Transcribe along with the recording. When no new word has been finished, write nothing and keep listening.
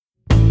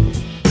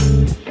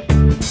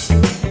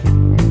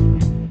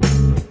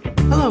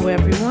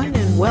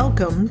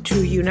welcome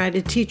to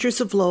United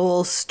Teachers of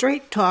Lowell's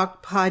Straight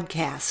Talk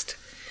podcast.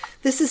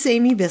 This is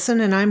Amy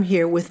Bisson, and I'm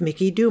here with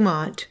Mickey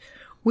Dumont.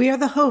 We are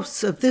the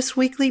hosts of this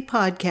weekly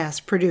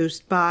podcast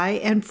produced by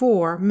and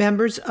for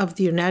members of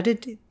the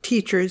United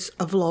Teachers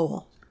of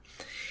Lowell.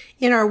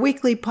 In our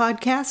weekly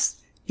podcasts,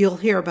 you'll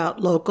hear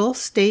about local,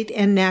 state,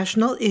 and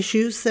national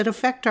issues that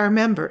affect our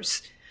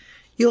members.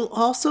 You'll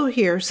also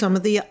hear some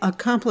of the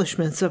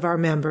accomplishments of our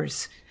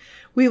members.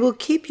 We will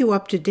keep you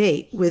up to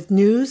date with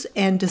news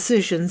and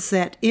decisions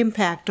that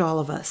impact all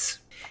of us.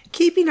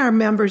 Keeping our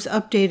members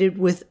updated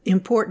with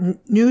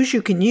important news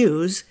you can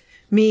use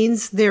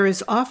means there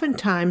is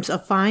oftentimes a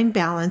fine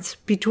balance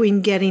between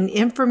getting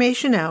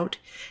information out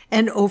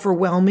and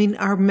overwhelming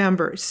our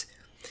members.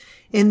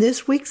 In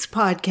this week's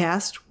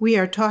podcast, we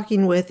are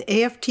talking with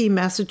AFT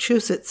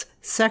Massachusetts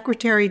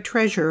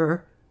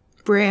Secretary-Treasurer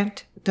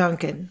Brant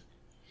Duncan.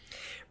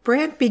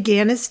 Brant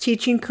began his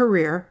teaching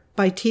career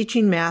by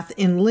teaching math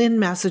in Lynn,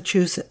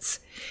 Massachusetts.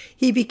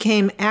 He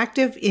became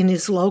active in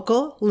his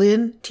local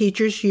Lynn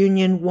Teachers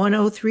Union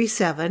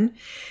 1037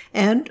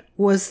 and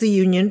was the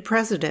union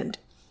president.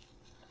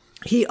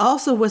 He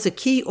also was a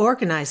key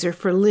organizer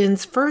for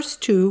Lynn's first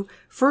two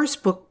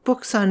First Book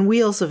Books on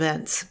Wheels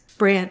events.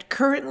 Brant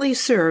currently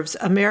serves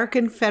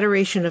American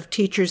Federation of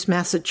Teachers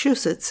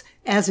Massachusetts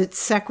as its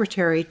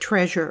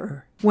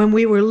secretary-treasurer. When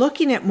we were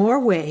looking at more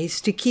ways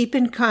to keep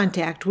in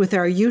contact with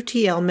our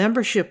UTL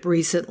membership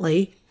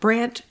recently,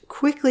 Brant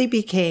quickly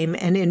became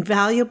an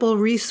invaluable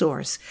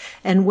resource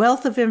and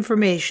wealth of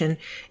information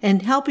in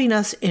helping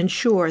us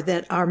ensure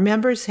that our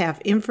members have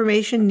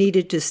information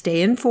needed to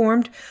stay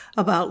informed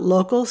about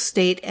local,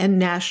 state, and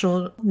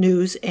national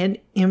news and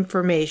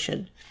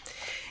information.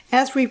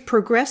 As we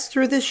progress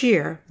through this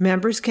year,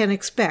 members can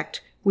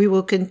expect we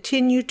will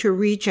continue to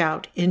reach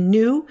out in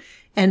new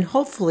and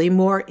hopefully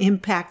more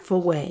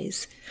impactful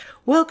ways.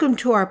 Welcome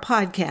to our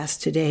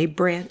podcast today,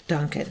 Brant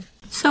Duncan.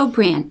 So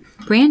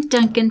Brant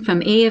Duncan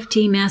from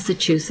AFT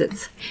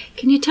Massachusetts.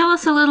 Can you tell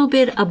us a little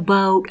bit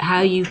about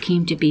how you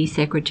came to be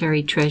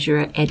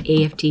Secretary-Treasurer at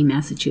AFT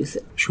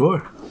Massachusetts?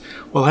 Sure.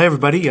 Well, hi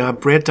everybody.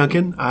 Brant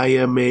Duncan. I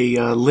am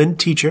a Lynn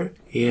teacher,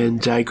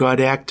 and I got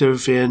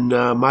active in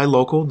my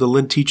local, the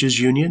Lynn Teachers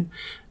Union,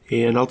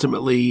 and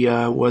ultimately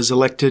was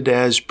elected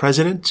as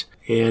president.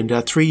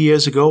 And 3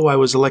 years ago, I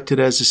was elected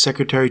as the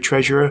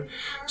Secretary-Treasurer.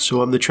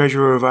 So I'm the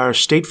treasurer of our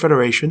state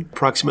federation,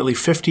 approximately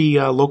 50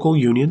 local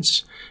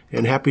unions,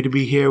 and happy to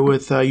be here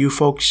with you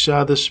folks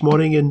this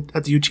morning and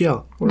at the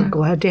UTL. We're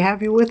glad to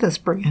have you with us,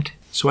 Brant.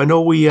 So I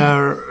know we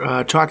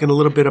are talking a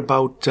little bit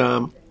about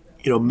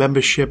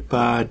membership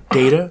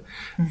data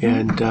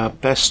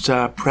and best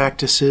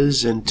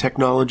practices and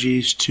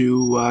technologies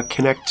to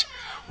connect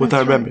with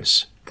our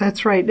members.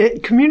 That's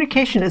right.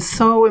 Communication is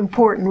so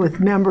important with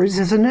members,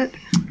 isn't it?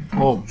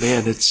 Oh,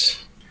 man,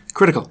 it's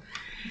critical.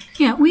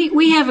 Yeah,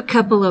 we have a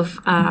couple of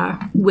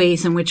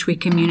ways in which we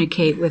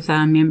communicate with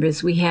our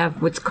members. We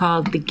have what's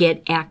called the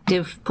Get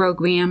Active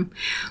program,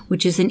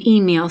 which is an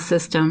email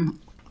system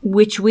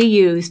which we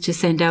use to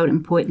send out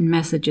important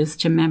messages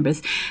to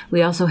members.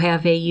 We also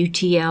have a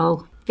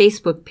UTL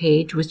Facebook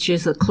page, which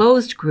is a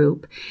closed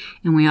group,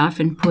 and we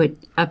often put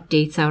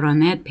updates out on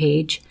that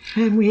page.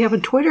 And we have a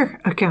Twitter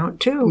account,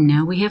 too.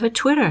 Now we have a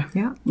Twitter.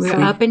 Yeah.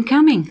 We're up and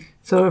coming.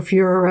 So if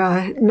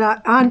you're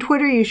not on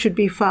Twitter, you should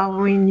be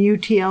following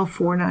UTL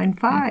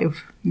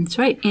 495. That's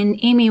right. And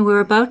Amy, we're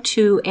about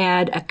to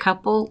add a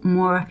couple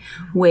more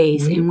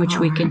ways in which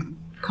we can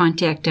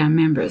contact our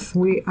members.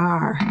 We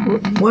are.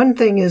 One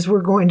thing is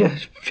we're going to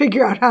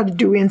figure out how to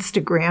do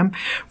Instagram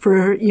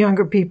for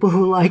younger people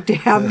who like to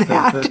have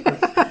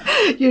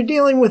that. You're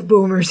dealing with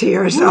boomers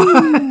here, so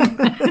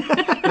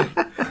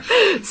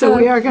so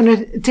we are going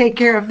to take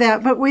care of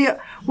that. But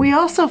we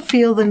also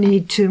feel the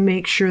need to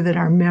make sure that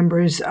our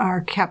members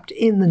are kept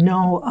in the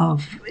know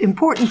of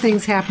important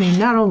things happening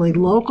not only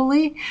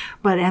locally,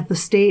 but at the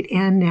state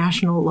and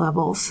national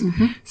levels.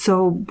 Mm-hmm.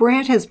 So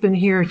Brant has been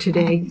here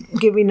today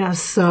giving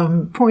us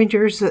some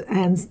pointers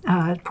and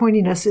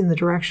pointing us in the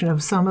direction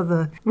of some of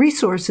the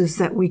resources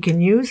that we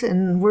can use,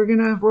 and we're going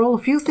to roll a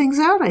few things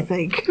out, I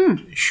think.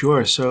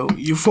 Sure. So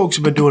you folks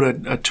have been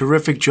doing a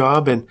terrific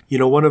job, and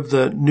one of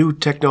the new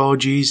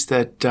technologies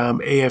that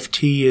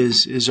AFT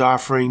is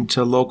offering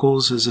to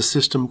locals is a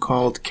system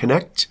called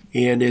Connect,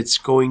 and it's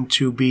going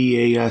to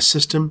be a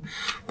system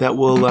that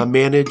will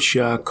manage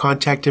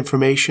contact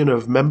information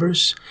of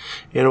members,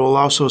 and it will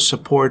also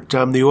support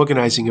the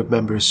organizing of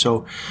members.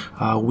 So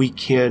we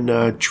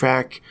can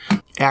track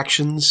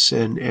actions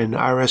and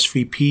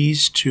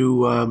RSVPs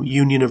to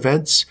union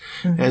events,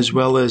 as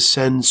well as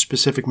send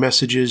specific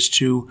messages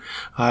to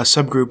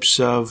subgroups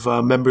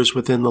of members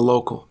within the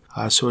local.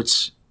 So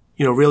it's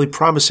really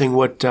promising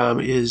what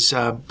is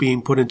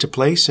being put into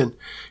place, and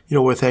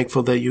we're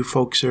thankful that you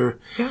folks are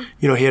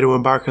here to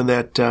embark on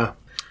that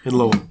in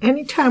Lowell.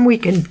 Anytime we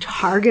can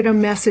target a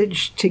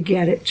message to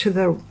get it to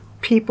the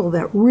people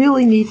that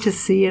really need to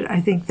see it,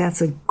 I think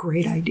that's a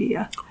great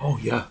idea. Oh,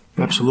 yeah,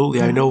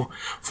 absolutely. I know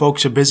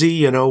folks are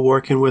busy,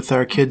 working with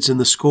our kids in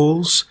the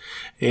schools,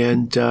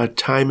 and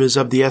time is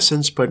of the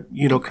essence, but,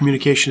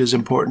 communication is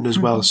important as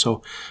well.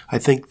 So I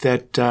think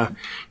that,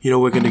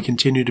 we're going to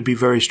continue to be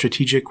very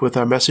strategic with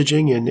our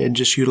messaging and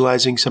just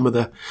utilizing some of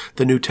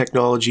the new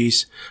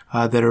technologies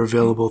that are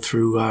available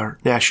through our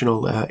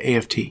national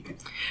AFT.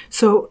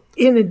 So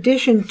in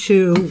addition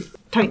to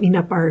tightening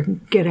up our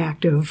Get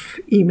Active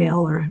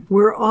email,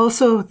 we're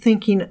also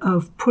thinking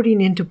of putting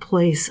into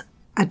place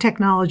a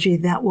technology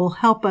that will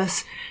help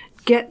us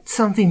get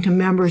something to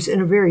members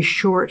in a very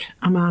short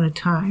amount of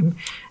time.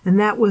 And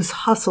that was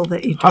Hustle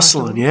that you talked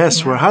Hustling, about.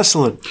 yes, we're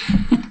hustling.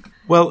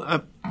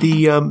 Well,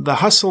 the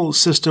Hustle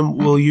system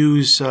will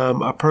use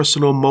a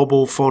personal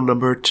mobile phone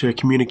number to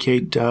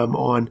communicate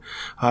on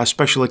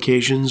special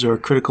occasions or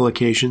critical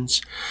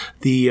occasions.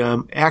 The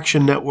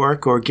Action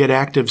Network or Get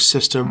Active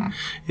system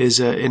is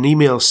an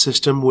email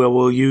system where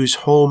we'll use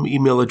home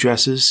email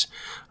addresses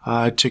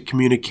to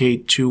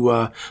communicate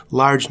to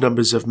large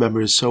numbers of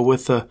members. So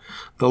with the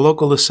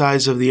local the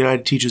size of the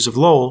United Teachers of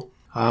Lowell,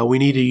 we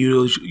need to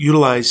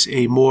utilize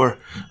a more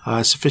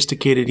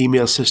sophisticated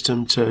email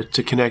system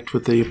to connect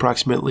with the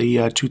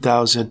approximately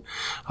 2,000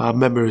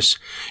 members.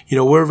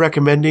 We're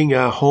recommending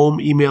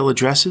home email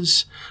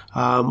addresses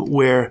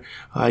where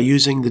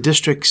using the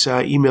district's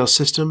email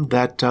system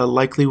that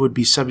likely would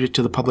be subject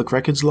to the public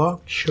records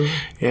law. Sure.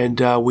 And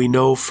we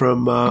know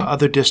from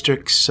other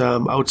districts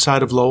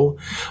outside of Lowell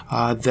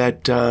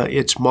that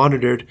it's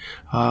monitored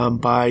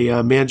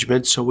by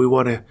management. So we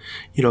want to,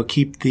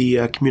 keep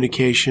the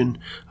communication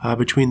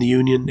between the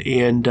union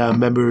and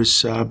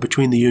members,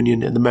 between the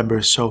union and the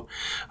members. So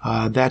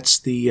that's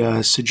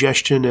the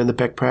suggestion and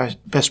the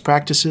best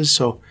practices.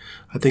 So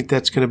I think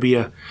that's going to be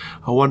a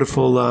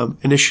wonderful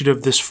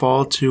initiative this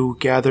fall to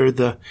gather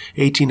the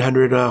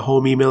 1,800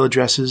 home email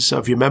addresses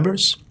of your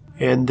members,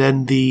 and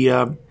then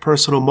the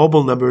personal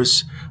mobile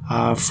numbers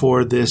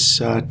for this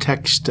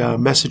text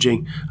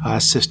messaging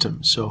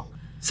system. So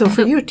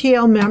for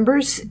UTL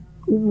members,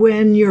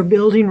 when your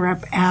building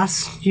rep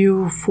asks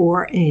you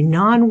for a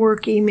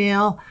non-work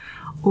email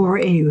or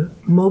a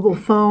mobile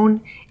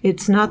phone,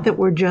 it's not that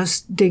we're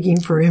just digging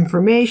for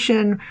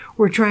information.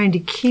 We're trying to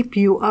keep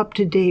you up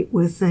to date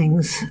with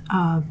things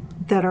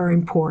that are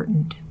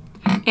important.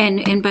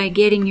 And by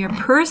getting your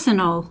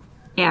personal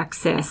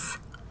access,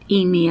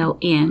 email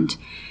and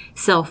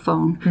cell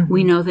phone,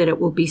 we know that it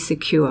will be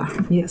secure.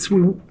 Yes,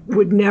 we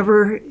would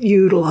never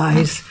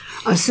utilize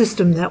a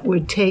system that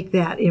would take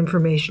that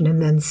information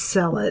and then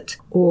sell it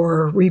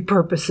or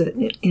repurpose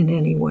it in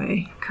any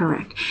way.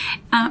 Correct.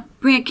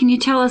 Brant, can you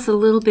tell us a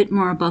little bit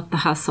more about the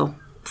Hustle?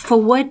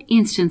 For what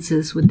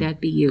instances would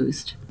that be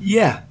used?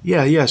 Yeah.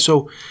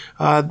 So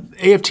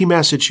AFT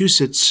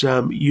Massachusetts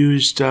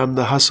used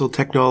the Hustle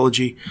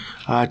technology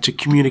to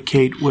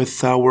communicate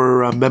with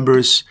our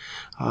members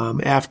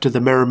after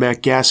the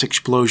Merrimack gas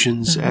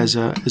explosions as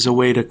a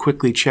way to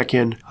quickly check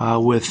in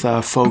with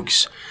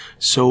folks.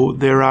 So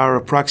there are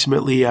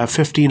approximately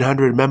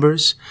 1,500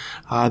 members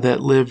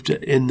that live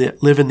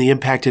in the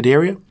impacted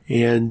area,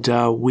 and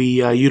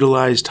we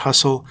utilized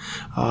Hustle.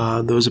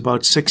 There was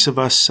about 6 of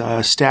us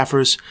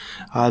staffers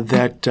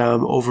that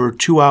over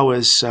 2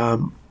 hours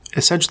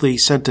essentially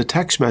sent a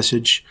text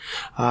message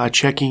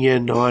checking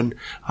in on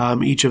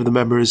each of the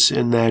members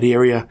in that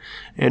area,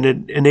 and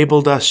it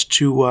enabled us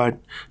to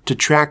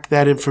track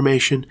that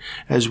information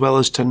as well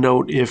as to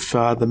note if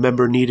the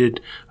member needed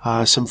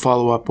some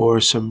follow-up or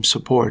some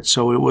support.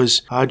 So it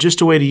was just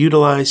a way to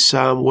utilize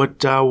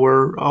what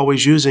we're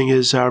always using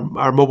is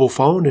our mobile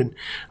phone, and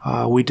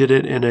we did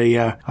it in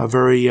a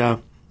very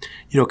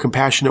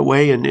compassionate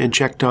way and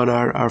checked on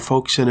our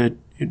folks, and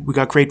we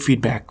got great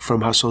feedback from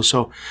Hustle.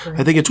 So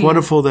great. I think it's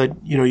wonderful that,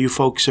 you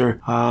folks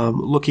are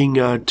looking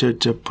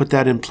to put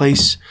that in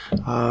place,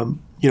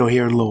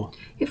 here in Lowell.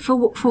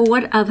 For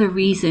what other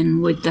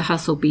reason would the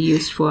Hustle be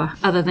used for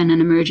other than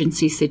an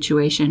emergency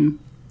situation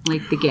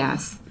like the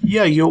gas?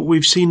 Yeah,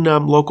 we've seen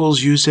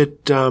locals use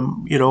it,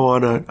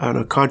 on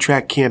a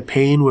contract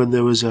campaign when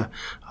there was a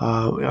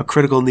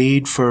critical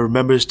need for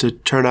members to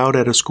turn out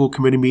at a school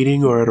committee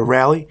meeting or at a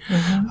rally.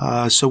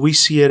 So we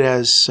see it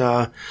as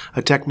a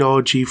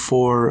technology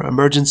for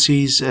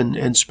emergencies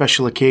and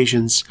special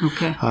occasions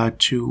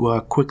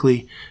to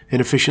quickly and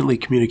efficiently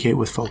communicate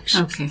with folks.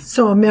 Okay.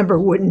 So a member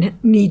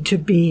wouldn't need to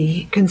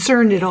be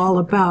concerned at all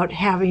about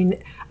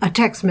having a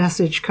text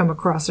message come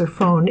across their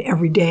phone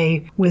every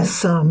day with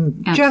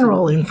some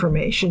general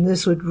information.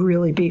 This would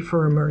really be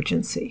for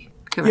emergency.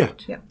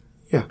 Correct.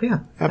 Yeah,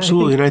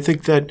 absolutely. And I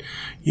think that,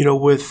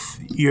 with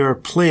your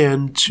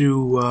plan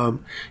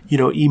to,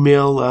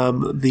 email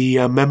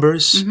the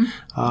members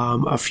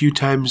a few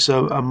times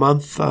a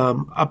month,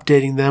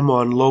 updating them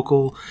on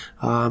local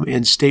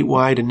and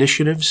statewide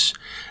initiatives,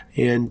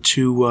 and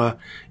to,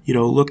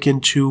 look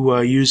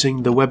into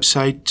using the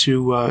website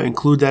to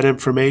include that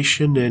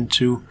information and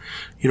to,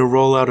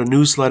 roll out a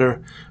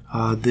newsletter.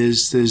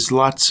 There's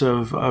lots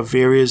of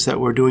areas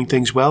that we're doing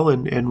things well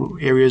and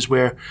areas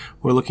where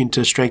we're looking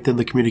to strengthen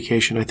the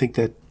communication. I think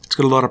that It's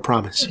got a lot of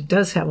promise. It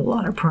does have a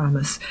lot of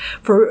promise.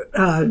 For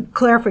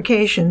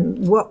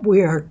clarification, what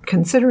we are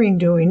considering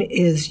doing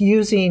is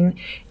using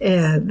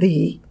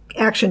the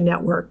Action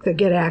Network, the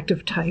Get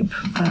Active type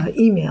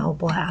email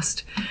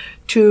blast,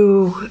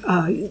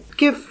 to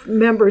give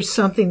members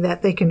something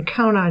that they can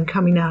count on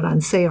coming out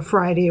on, say, a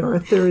Friday or a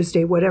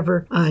Thursday,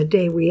 whatever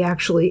day we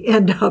actually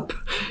end up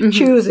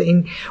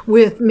choosing,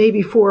 with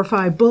maybe 4 or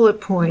 5 bullet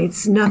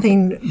points,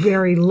 nothing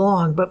very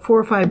long, but 4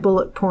 or 5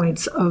 bullet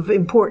points of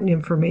important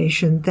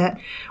information that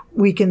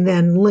we can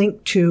then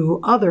link to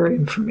other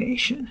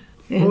information.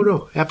 Oh,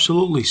 no,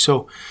 absolutely.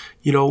 So,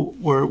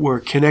 we're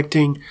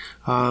connecting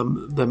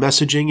the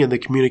messaging and the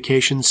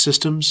communication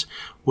systems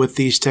with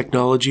these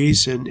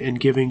technologies and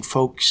giving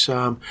folks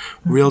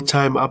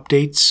real-time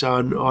updates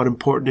on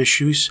important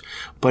issues,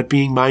 but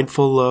being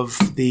mindful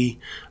of the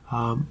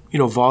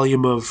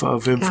volume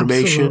of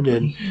information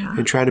and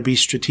trying to be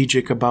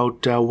strategic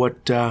about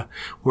what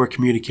we're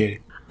communicating.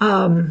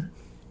 In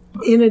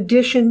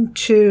addition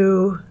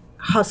to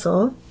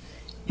Hustle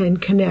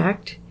and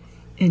Connect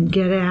and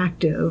Get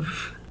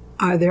Active,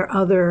 are there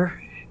other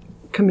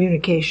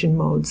communication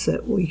modes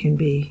that we can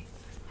be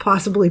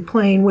possibly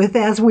playing with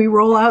as we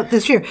roll out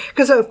this year?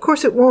 Because of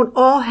course it won't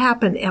all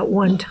happen at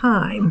one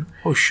time.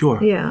 Oh,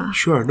 sure. Yeah.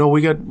 Sure. No,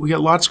 we got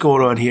lots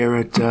going on here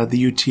at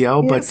the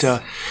UTL, yes.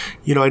 But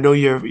I know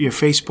your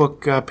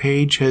Facebook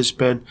page has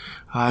been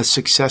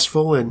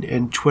successful,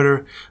 and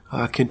Twitter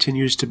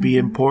continues to be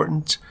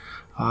important.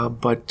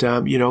 But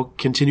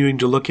continuing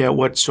to look at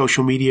what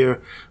social media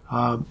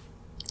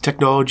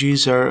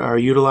technologies are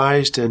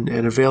utilized and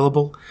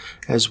available,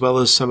 as well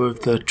as some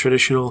of the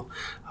traditional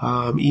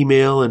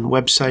email and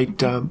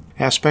website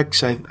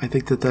aspects. I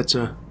think that's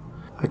a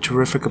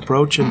terrific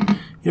approach. And,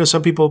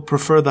 some people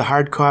prefer the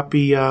hard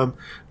copy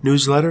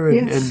newsletter,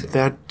 and, yes. and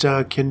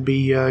that can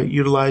be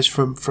utilized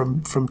from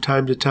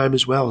time to time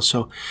as well.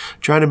 So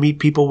trying to meet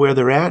people where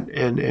they're at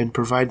and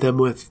provide them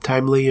with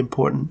timely,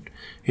 important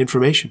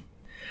information.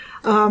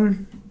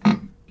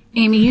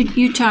 Amy,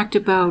 you talked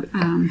about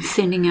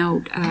sending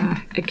out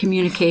a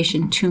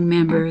communication to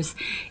members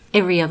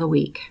every other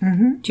week.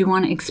 Mm-hmm. Do you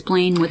want to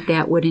explain what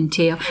that would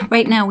entail?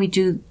 Right now, we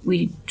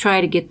try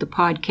to get the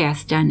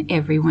podcast done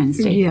every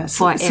Wednesday.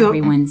 Yes,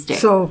 every Wednesday.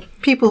 So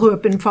people who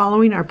have been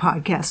following our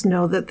podcast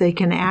know that they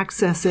can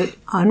access it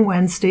on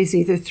Wednesdays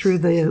either through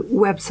the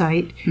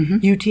website,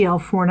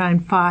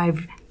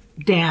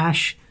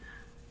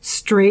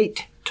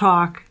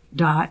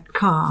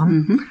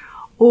 UTL495-straighttalk.com.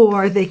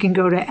 Or they can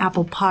go to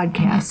Apple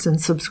Podcasts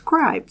and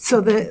subscribe so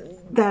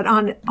that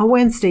on a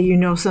Wednesday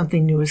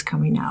something new is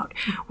coming out.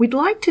 We'd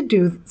like to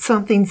do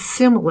something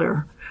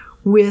similar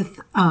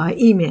with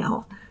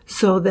email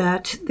so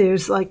that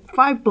there's like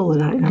 5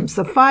 bullet items,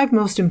 the 5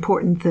 most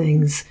important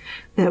things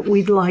that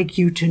we'd like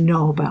you to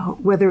know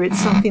about, whether it's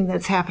something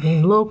that's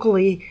happening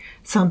locally,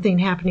 something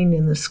happening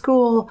in the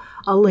school,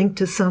 a link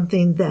to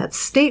something that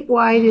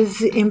statewide is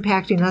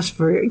impacting us.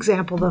 For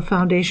example, the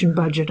foundation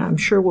budget, I'm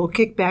sure we'll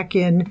kick back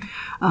in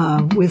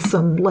with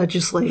some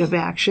legislative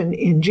action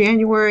in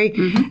January,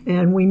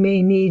 and we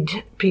may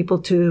need people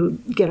to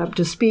get up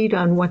to speed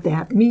on what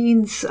that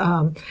means.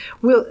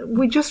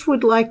 We just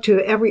would like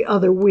to, every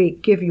other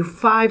week, give you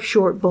 5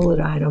 short bullet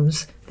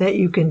items that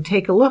you can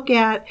take a look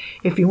at.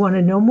 If you want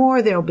to know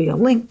more, there'll be a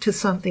link to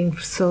something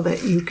so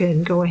that you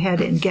can go ahead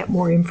and get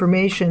more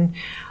information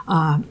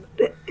and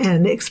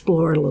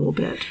explore a little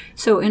bit.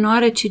 So in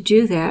order to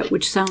do that,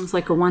 which sounds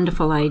like a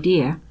wonderful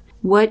idea,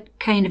 what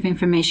kind of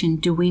information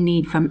do we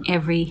need from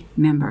every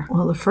member?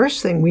 Well, the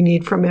first thing we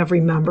need from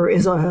every member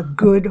is a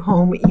good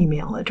home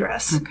email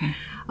address. Okay.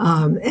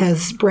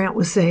 As Brant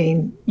was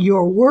saying,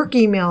 your work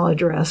email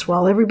address,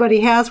 while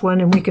everybody has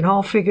one and we can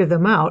all figure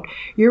them out,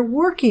 your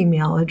work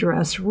email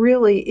address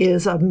really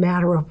is a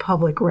matter of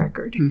public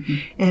record.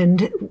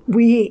 And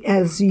we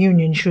as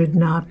union should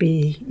not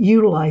be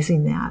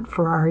utilizing that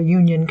for our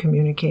union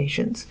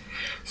communications.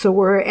 So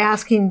we're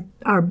asking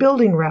our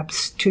building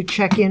reps to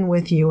check in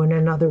with you in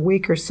another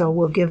week or so.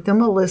 We'll give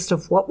them a list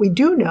of what we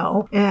do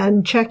know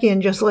and check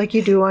in just like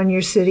you do on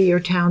your city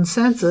or town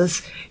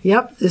census.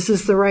 Yep, this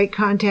is the right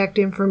contact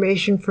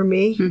information for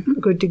me.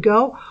 Good to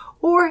go.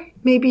 Or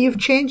maybe you've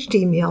changed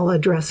email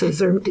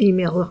addresses or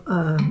email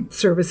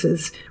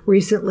services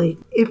recently.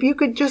 If you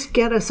could just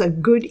get us a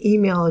good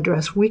email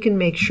address, we can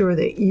make sure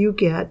that you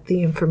get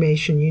the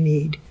information you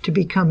need to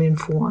become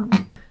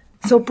informed.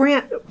 So,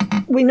 Brant,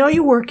 we know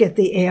you work at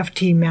the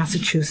AFT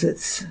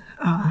Massachusetts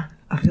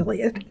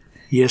affiliate.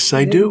 Yes,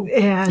 I do.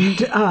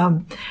 And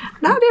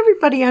not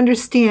everybody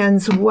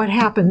understands what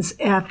happens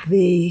at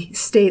the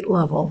state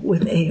level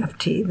with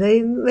AFT.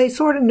 They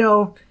sort of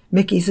know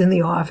Mickey's in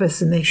the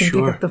office and they can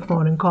pick up the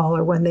phone and call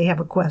her when they have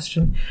a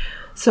question.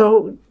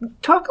 So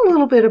talk a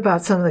little bit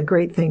about some of the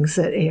great things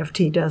that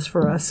AFT does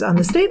for us on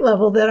the state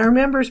level that our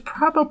members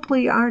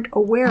probably aren't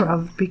aware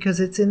of because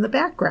it's in the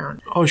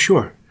background. Oh,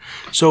 sure.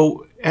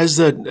 So as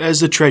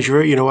the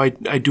treasurer,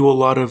 I do a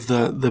lot of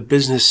the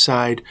business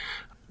side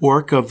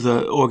work of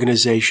the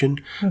organization.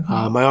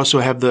 I also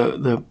have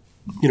the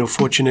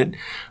fortunate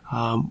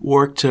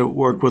work to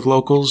work with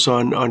locals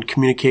on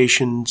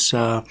communications,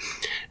 and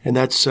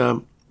that's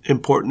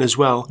important as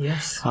well.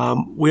 Yes.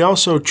 We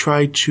also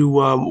try to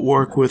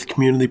work with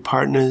community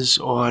partners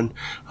on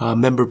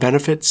member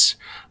benefits.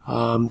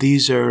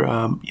 These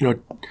are,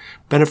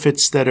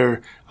 benefits that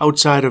are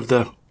outside of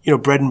the,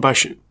 bread and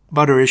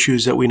butter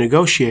issues that we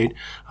negotiate,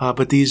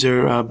 but these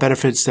are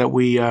benefits that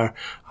we have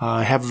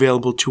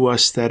available to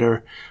us that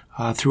are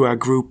through our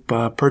group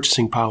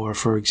purchasing power,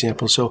 for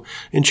example. So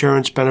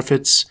insurance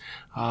benefits,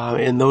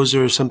 and those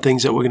are some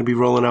things that we're going to be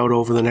rolling out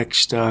over the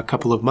next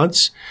couple of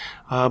months.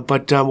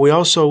 But we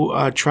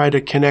also try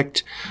to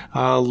connect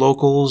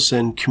locals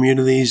and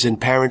communities and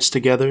parents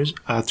together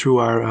through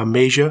our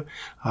MAJA,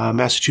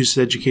 Massachusetts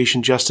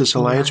Education Justice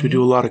Alliance. Right. We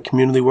do a lot of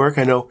community work.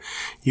 I know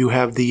you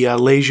have the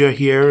LAJA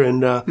here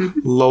in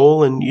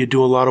Lowell, and you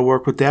do a lot of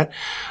work with that.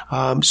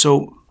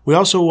 So we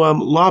also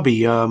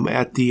lobby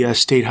at the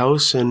State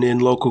House and in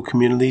local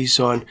communities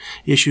on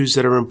issues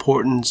that are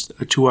important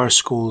to our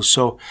schools.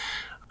 So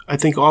I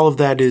think all of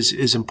that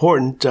is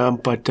important,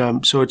 but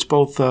so it's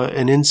both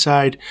an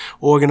inside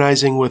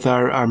organizing with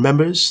our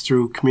members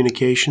through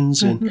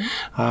communications and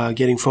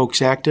getting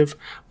folks active,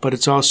 but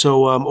it's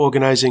also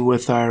organizing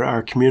with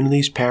our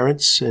communities,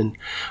 parents, and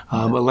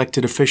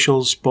elected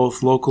officials,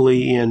 both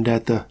locally and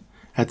at the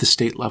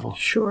state level.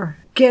 Sure.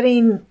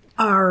 Getting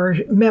our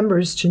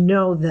members to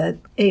know that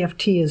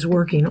AFT is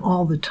working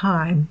all the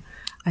time,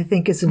 I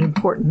think, is an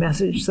important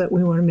message that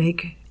we want to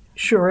make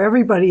sure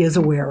everybody is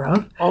aware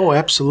of. Oh,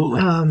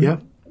 absolutely. Yeah.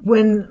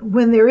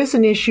 When there is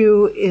an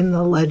issue in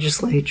the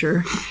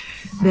legislature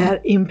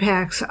that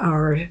impacts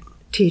our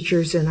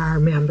teachers and our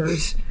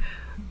members,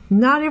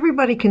 not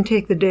everybody can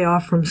take the day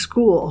off from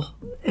school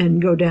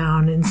and go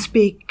down and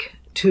speak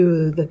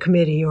to the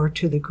committee or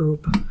to the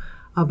group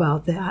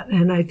about that.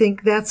 And I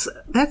think that's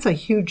a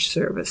huge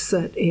service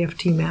that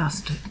AFT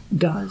Mast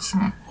does.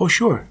 Oh,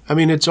 sure. I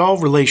mean, it's all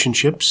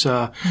relationships,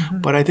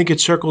 but I think it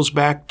circles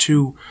back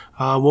to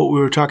what we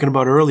were talking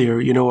about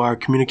earlier, our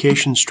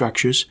communication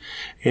structures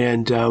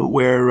and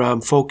where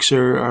folks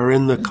are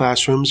in the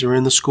classrooms or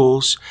in the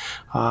schools.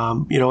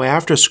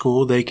 After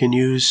school, they can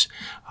use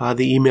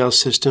the email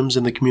systems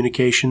and the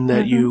communication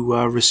that you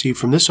receive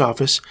from this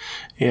office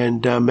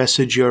and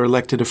message your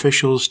elected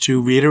officials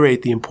to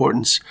reiterate the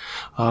importance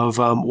of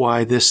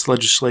why this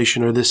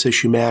legislation or this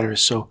issue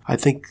matters. So I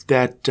think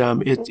that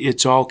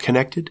it's all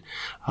connected.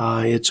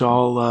 It's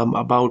all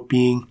about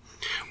being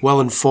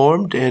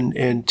well-informed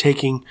and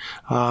taking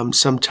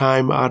some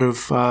time out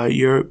of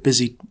your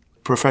busy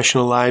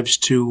professional lives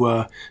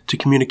to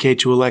communicate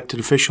to elected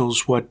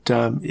officials what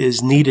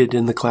is needed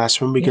in the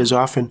classroom, because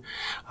often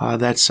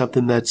that's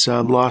something that's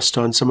lost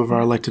on some of our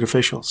elected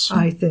officials.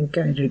 I think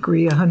I'd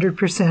agree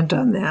 100%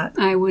 on that.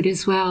 I would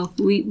as well.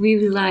 We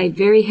rely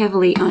very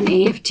heavily on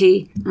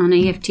AFT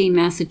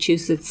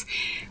Massachusetts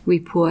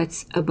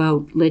reports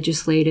about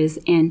legislators,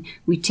 and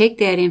we take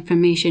that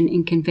information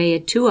and convey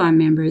it to our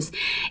members.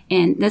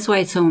 And that's why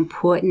it's so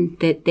important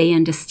that they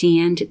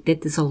understand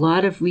that there's a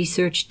lot of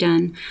research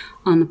done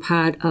on the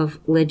part of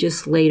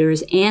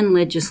legislators and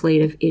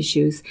legislative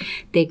issues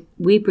that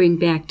we bring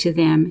back to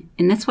them.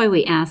 And that's why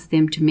we ask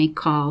them to make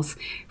calls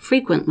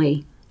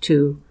frequently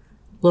to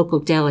local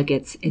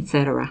delegates,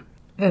 etc.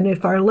 And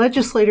if our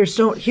legislators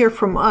don't hear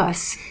from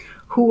us,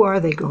 who are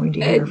they going to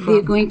hear from?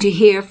 They're going to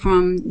hear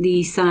from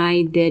the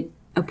side that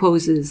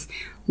opposes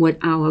what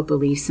our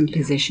beliefs and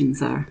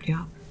positions are.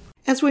 Yeah.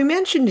 As we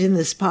mentioned in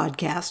this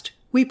podcast,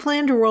 we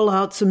plan to roll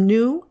out some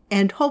new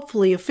and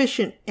hopefully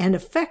efficient and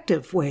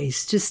effective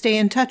ways to stay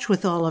in touch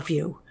with all of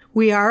you.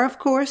 We are, of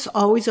course,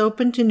 always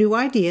open to new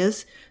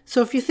ideas,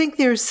 so if you think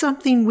there's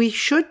something we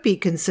should be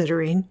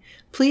considering,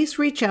 please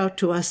reach out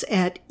to us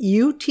at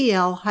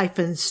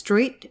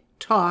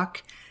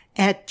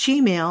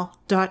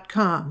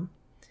utl-straighttalk@gmail.com.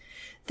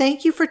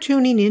 Thank you for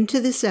tuning into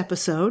this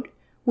episode.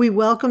 We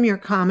welcome your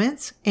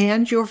comments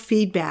and your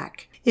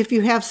feedback. If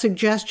you have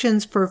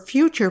suggestions for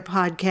future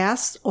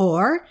podcasts,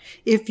 or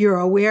if you're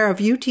aware of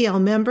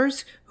UTL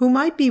members who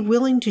might be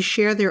willing to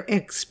share their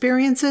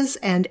experiences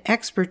and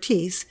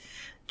expertise,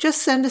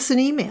 just send us an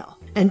email.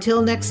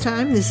 Until next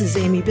time, this is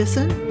Amy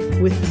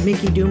Bisson with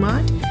Mickey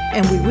Dumont,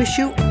 and we wish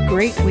you a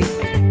great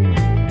week.